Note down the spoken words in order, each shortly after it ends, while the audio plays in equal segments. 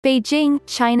Beijing,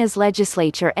 China's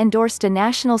legislature endorsed a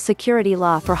national security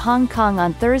law for Hong Kong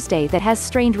on Thursday that has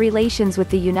strained relations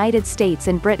with the United States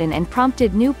and Britain and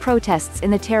prompted new protests in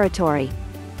the territory.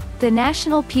 The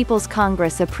National People's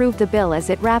Congress approved the bill as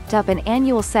it wrapped up an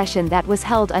annual session that was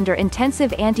held under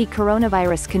intensive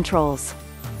anti-coronavirus controls.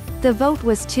 The vote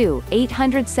was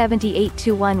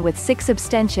 878-1 with 6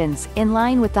 abstentions, in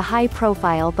line with the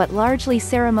high-profile but largely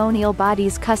ceremonial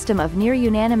body's custom of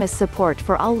near-unanimous support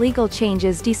for all legal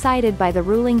changes decided by the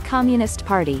ruling Communist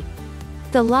Party.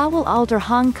 The law will alter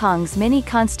Hong Kong's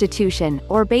mini-constitution,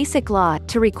 or basic law,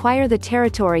 to require the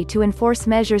territory to enforce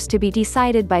measures to be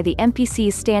decided by the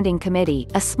MPC's Standing Committee,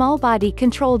 a small body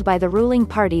controlled by the ruling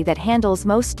party that handles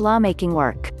most lawmaking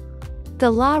work. The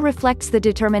law reflects the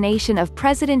determination of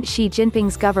President Xi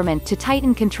Jinping's government to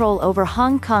tighten control over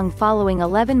Hong Kong following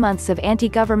 11 months of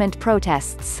anti-government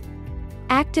protests.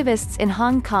 Activists in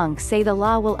Hong Kong say the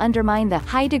law will undermine the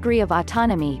high degree of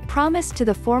autonomy promised to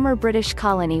the former British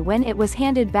colony when it was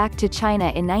handed back to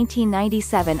China in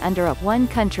 1997 under a one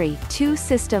country, two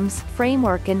systems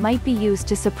framework and might be used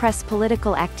to suppress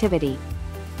political activity.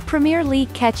 Premier Li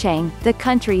Keqiang, the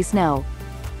country's No.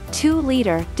 2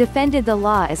 leader, defended the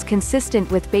law as consistent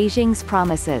with Beijing's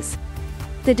promises.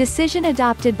 The decision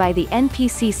adopted by the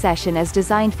NPC session is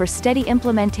designed for steady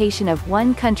implementation of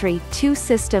one country, two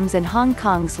systems and Hong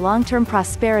Kong's long-term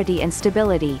prosperity and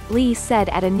stability, Li said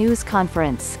at a news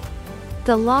conference.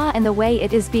 The law and the way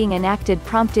it is being enacted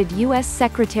prompted U.S.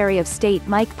 Secretary of State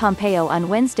Mike Pompeo on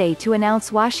Wednesday to announce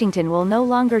Washington will no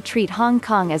longer treat Hong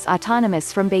Kong as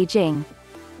autonomous from Beijing.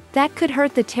 That could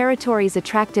hurt the territory's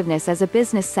attractiveness as a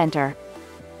business center.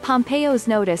 Pompeo's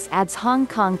notice adds Hong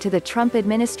Kong to the Trump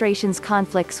administration's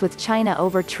conflicts with China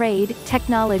over trade,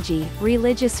 technology,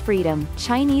 religious freedom,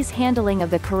 Chinese handling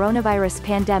of the coronavirus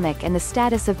pandemic and the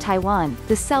status of Taiwan,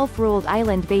 the self-ruled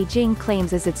island Beijing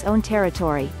claims as its own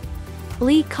territory.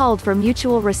 Li called for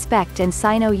mutual respect and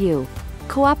Sino-U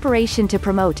cooperation to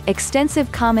promote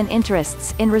extensive common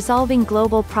interests in resolving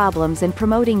global problems and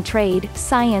promoting trade,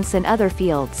 science and other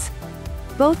fields.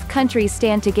 Both countries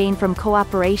stand to gain from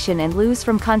cooperation and lose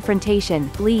from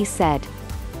confrontation, Li said.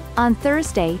 On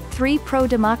Thursday, 3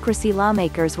 pro-democracy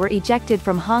lawmakers were ejected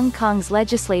from Hong Kong's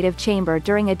legislative chamber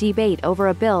during a debate over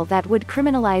a bill that would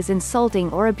criminalize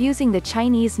insulting or abusing the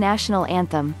Chinese national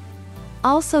anthem.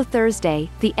 Also Thursday,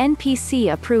 the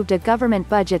NPC approved a government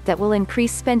budget that will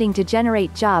increase spending to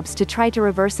generate jobs to try to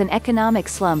reverse an economic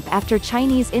slump after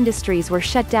Chinese industries were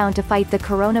shut down to fight the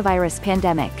coronavirus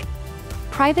pandemic.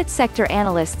 Private sector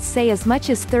analysts say as much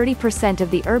as 30%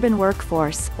 of the urban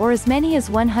workforce, or as many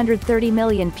as 130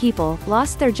 million people,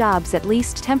 lost their jobs at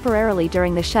least temporarily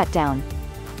during the shutdown.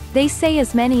 They say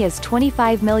as many as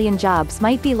 25 million jobs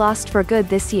might be lost for good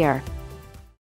this year.